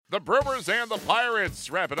The Brewers and the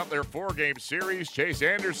Pirates wrapping up their four-game series. Chase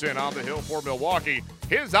Anderson on the hill for Milwaukee.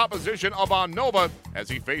 His opposition Ivan Nova as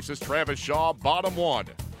he faces Travis Shaw, bottom one.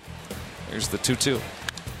 Here's the 2-2.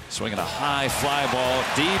 Swinging a high fly ball,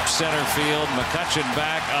 deep center field. McCutchen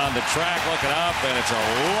back on the track, looking up, and it's a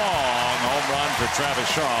long home run for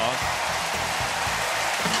Travis Shaw.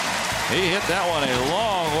 He hit that one a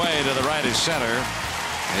long way to the right of center.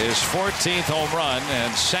 His 14th home run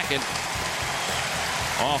and second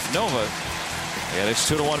off Nova. And it's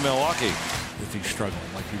 2-1 Milwaukee. If he's struggling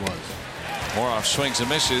like he was. Moroff swings and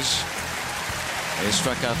misses. He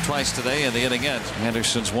struck out twice today, and the inning ends.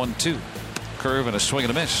 Anderson's 1-2. Curve and a swing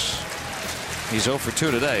and a miss. He's 0 for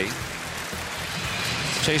 2 today.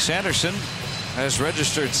 Chase Anderson has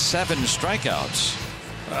registered 7 strikeouts.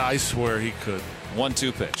 I swear he could.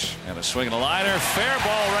 1-2 pitch and a swing and a liner. Fair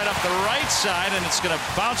ball right up the right side, and it's going to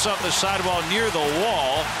bounce off the sidewall near the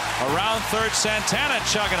wall. Around third, Santana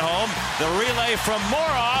chugging home. The relay from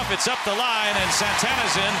Moroff. It's up the line, and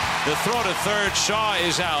Santana's in. The throw to third. Shaw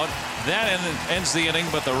is out. That ends the inning,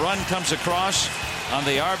 but the run comes across on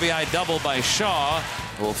the RBI double by Shaw.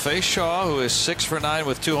 Will face Shaw, who is 6 for 9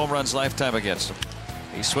 with 2 home runs lifetime against him.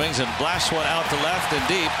 He swings and blasts one out to left and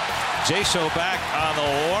deep. Jaso back on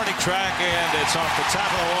the warning track, and it's off the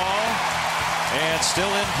top of the wall and still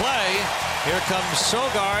in play. Here comes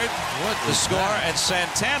Sogard. What the score? That? And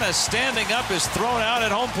Santana standing up is thrown out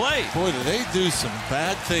at home plate. Boy, do they do some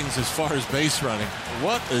bad things as far as base running.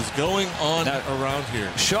 What is going on around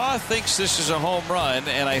here? Shaw thinks this is a home run,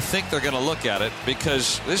 and I think they're going to look at it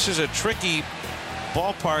because this is a tricky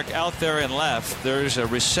ballpark out there in left. There's a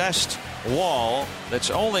recessed wall that's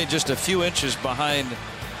only just a few inches behind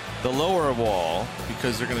the lower wall.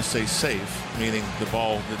 Because they're going to say safe, meaning the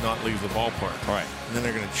ball did not leave the ballpark. Right. And then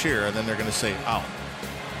they're going to cheer, and then they're going to say out.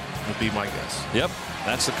 Would be my guess. Yep,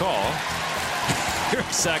 that's the call. You're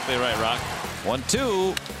exactly right, Rock.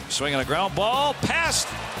 1-2. Swinging a ground ball. Past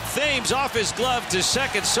Thames off his glove to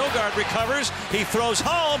second. Sogard recovers. He throws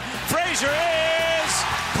home. Frazier is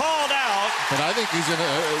called out. But I think he's in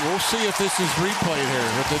a, we'll see if this is replayed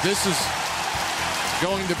here. But this is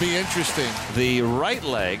going to be interesting. The right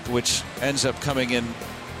leg, which ends up coming in,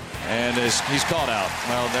 and he's called out.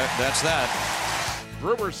 Well, that's that.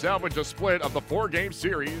 Brewers salvage a split of the four-game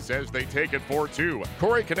series as they take it 4-2.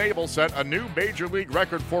 Corey Knebel set a new Major League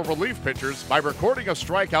record for relief pitchers by recording a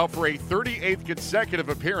strikeout for a 38th consecutive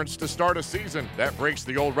appearance to start a season. That breaks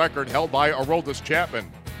the old record held by Aroldis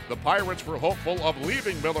Chapman. The Pirates were hopeful of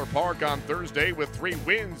leaving Miller Park on Thursday with 3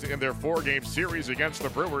 wins in their 4-game series against the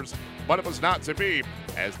Brewers, but it was not to be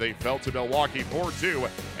as they fell to Milwaukee 4-2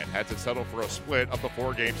 and had to settle for a split of the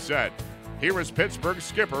 4-game set. Here is Pittsburgh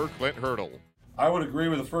skipper Clint Hurdle. I would agree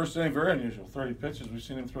with the first inning, very unusual. 30 pitches. We've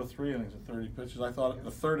seen him throw 3 innings of 30 pitches. I thought the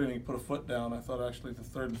third inning he put a foot down. I thought actually the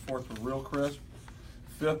third and fourth were real crisp.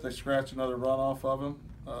 Fifth, they scratched another run off of him.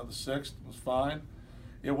 The sixth was fine.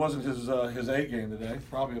 It wasn't his A game today,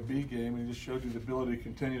 probably a B game. He just showed you the ability to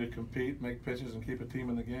continue to compete, make pitches, and keep a team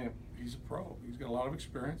in the game. He's a pro. He's got a lot of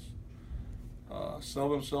experience.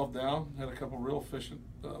 Settled himself down, had a couple real efficient,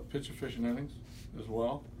 pitch-efficient innings as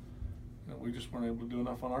well. We just weren't able to do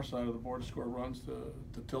enough on our side of the board to score runs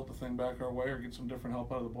to tilt the thing back our way or get some different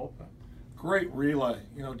help out of the bullpen. Great relay.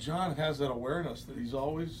 John has that awareness that he's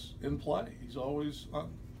always in play. He's always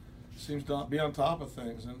seems to be on top of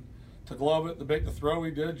things. And to glove it, to make the throw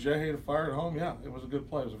he did, Jay to fire it home, yeah, it was a good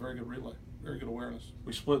play. It was a very good relay, very good awareness.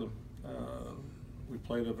 We split them. We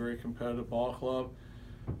played a very competitive ball club.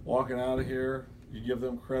 Walking out of here, you give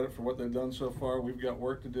them credit for what they've done so far. We've got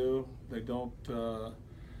work to do. They don't...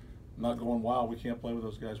 not going, wow, we can't play with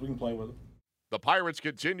those guys. We can play with them. The Pirates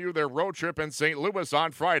continue their road trip in St. Louis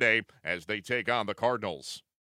on Friday as they take on the Cardinals.